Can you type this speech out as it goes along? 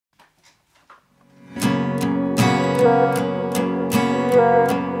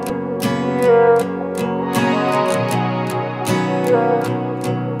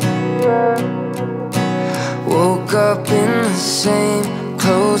Woke up in the same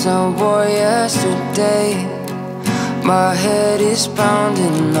clothes I wore yesterday. My head is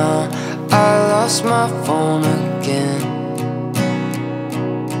pounding now, I lost my phone again.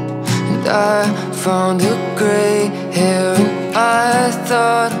 And I found a gray hair, and I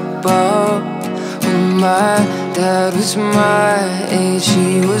thought about when my dad was my age.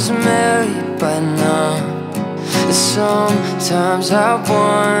 He was married by now. Sometimes I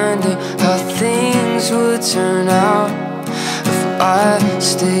wonder how things would turn out if I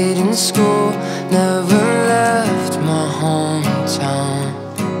stayed in school, never left my hometown.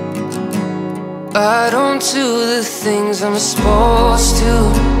 I don't do the things I'm supposed to,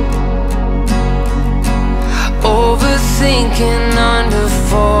 overthinking under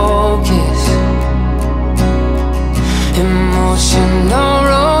focus, emotional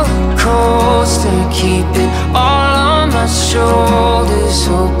roller coaster, keep it all on my shoulders,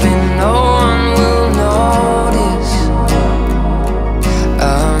 hoping no one will notice.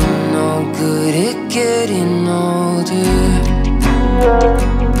 I'm no good at getting older.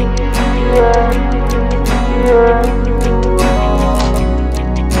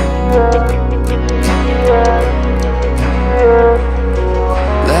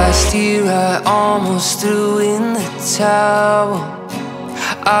 Last year I almost threw in the towel.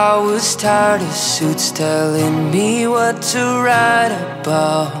 I was tired of suits telling me what to write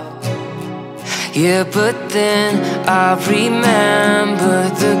about. Yeah, but then I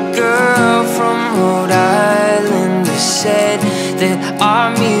remembered the girl from Rhode Island who said that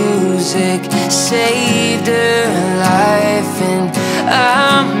our music saved her life. And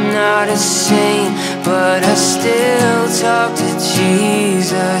I'm not a saint, but I still talk to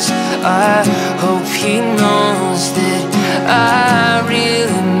Jesus. I hope he knows that I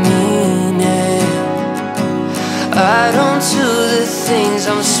really mean it. I don't do the things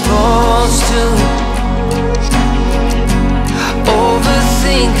I'm supposed to,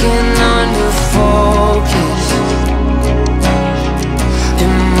 overthinking under focus,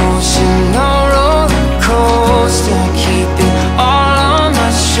 emotional roller coaster, keep it all on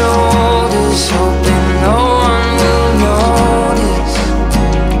my shoulders, hoping no one will notice.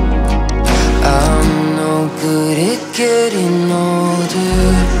 I'm no good at getting older.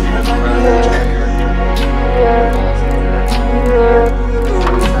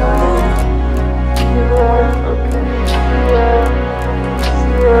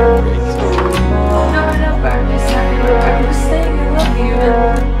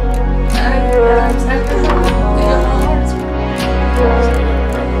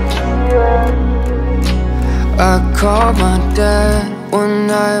 I called my dad one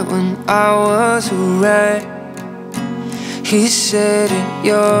night when I was a wreck. He said at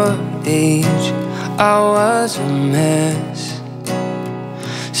your age I was a mess,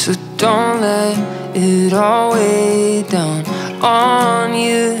 so don't let it all weigh down on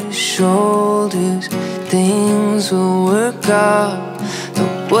your shoulders. Things will work out the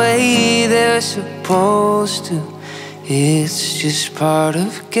way they're supposed to. It's just part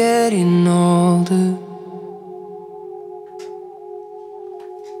of getting older.